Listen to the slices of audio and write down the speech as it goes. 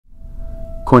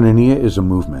Koinonia is a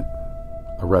movement,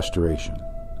 a restoration,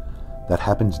 that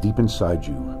happens deep inside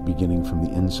you, beginning from the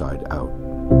inside out.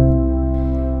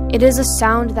 It is a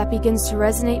sound that begins to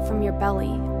resonate from your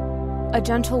belly, a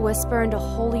gentle whisper and a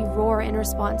holy roar in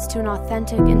response to an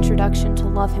authentic introduction to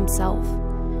love himself.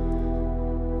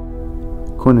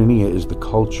 Koinonia is the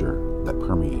culture that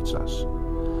permeates us.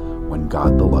 When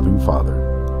God, the loving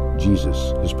Father,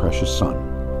 Jesus, his precious Son,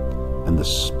 and the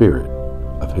Spirit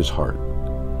of his heart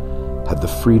have the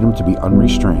freedom to be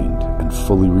unrestrained and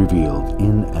fully revealed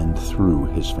in and through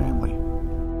his family.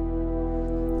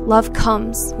 Love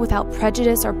comes without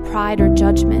prejudice or pride or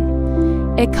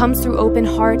judgment. It comes through open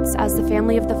hearts as the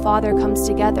family of the Father comes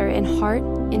together in heart,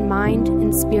 in mind,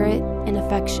 in spirit, in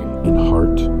affection. In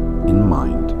heart, in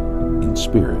mind, in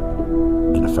spirit,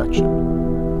 in affection.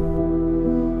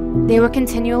 They were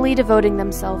continually devoting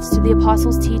themselves to the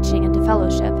apostles' teaching and to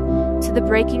fellowship, to the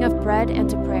breaking of bread and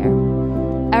to prayer.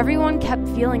 Everyone kept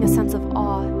feeling a sense of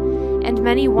awe, and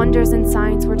many wonders and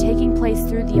signs were taking place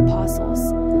through the apostles.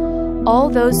 All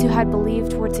those who had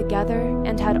believed were together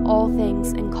and had all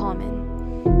things in common.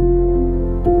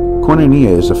 Koinonia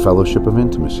is a fellowship of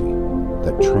intimacy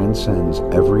that transcends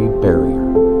every barrier,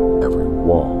 every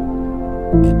wall,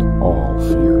 and all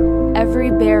fear.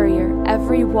 Every barrier,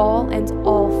 every wall, and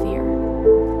all fear.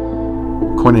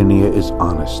 Koinonia is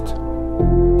honest,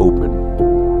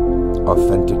 open,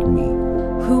 authentic me.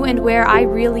 Who and where I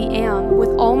really am, with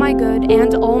all my good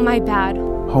and all my bad.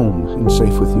 Home and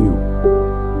safe with you.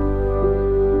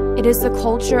 It is the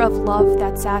culture of love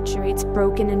that saturates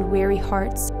broken and weary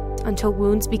hearts until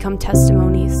wounds become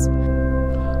testimonies.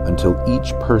 Until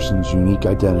each person's unique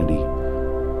identity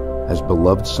as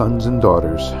beloved sons and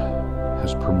daughters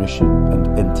has permission and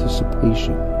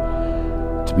anticipation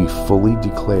to be fully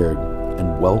declared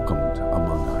and welcomed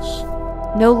among us.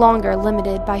 No longer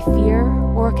limited by fear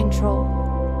or control.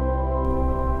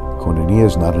 Koinonia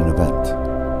is not an event.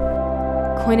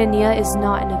 Koinonia is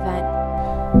not an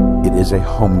event. It is a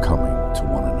homecoming to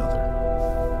one another.